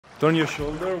Turn your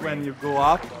shoulder when you go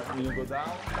up, when you go down.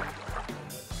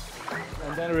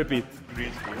 And then repeat.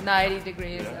 90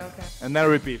 degrees, okay. And then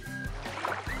repeat.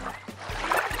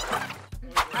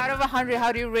 Out of 100,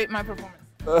 how do you rate my performance?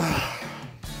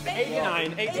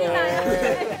 89.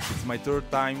 It's my third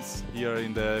time here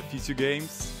in the FISU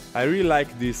Games. I really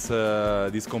like this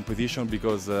competition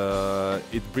because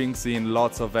it brings in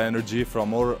lots of energy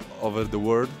from all over the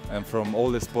world and from all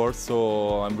the sports.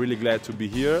 So I'm really glad to be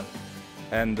here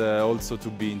and also to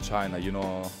be in China. You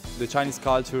know, the Chinese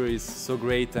culture is so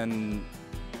great and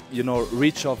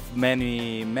rich of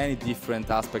many different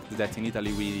aspects that in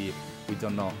Italy we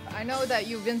don't know. I know that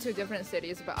you've been to different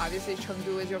cities, but obviously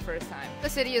Chengdu is your first time. The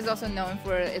city is also known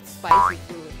for its spicy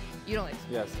food. You don't like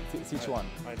spicy? Yes, Sichuan.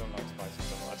 I don't like spicy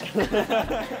so much.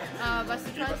 But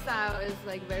Sichuan style is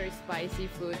like very spicy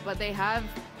food, but they have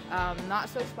not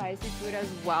so spicy food as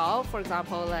well. For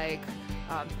example, like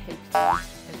pig feet.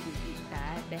 If you eat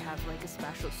that, they have like a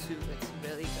special soup. It's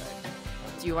really good.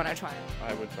 Do you want to try it?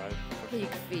 I would try it. Pig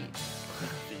feet.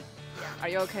 Yeah. Are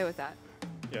you okay with that?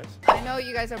 Yes. I know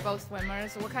you guys are both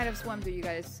swimmers. What kind of swim do you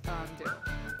guys do?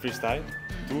 Freestyle,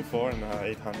 2, 4 and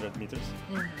 800 meters.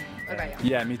 What about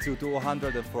you? Yeah, me too,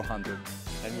 200 and 400.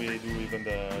 And we do even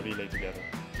the relay together.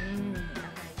 Okay, you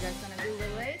guys gonna do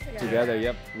relay together? Together,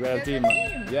 yep. We are a team. You're a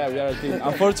team. Yeah, we are a team.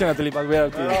 Unfortunately, but we are a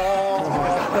team.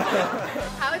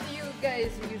 How do you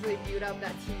guys usually build up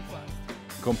that team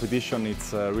first? Competition,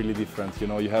 it's really different.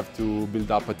 You have to build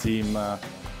up a team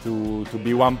to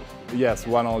be one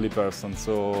only person.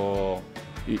 So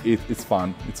it's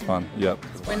fun. It's fun. Yeah.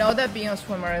 We know that being a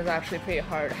swimmer is actually pretty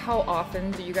hard. How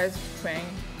often do you guys train?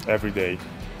 Every day.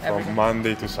 From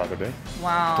Monday to Saturday.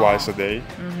 Wow. Twice a day.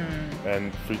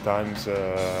 And 3 times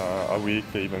a week,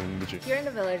 even in the gym. Here in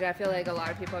the village, I feel like a lot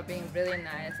of people are being really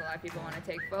nice. A lot of people want to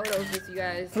take photos with you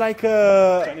guys. It's like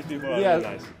Chinese people are yeah, really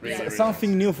nice. Really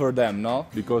something nice. new for them, no?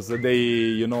 Because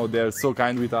they, they're so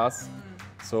kind with us.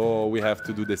 So we have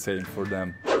to do the same for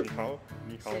them. Ni hao,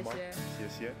 ma,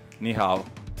 Ni hao,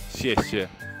 xie xie.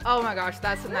 Oh my gosh,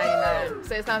 that's a 99.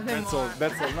 Say something more.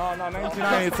 That's all. No,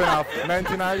 99 it's enough.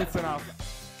 99 it's enough.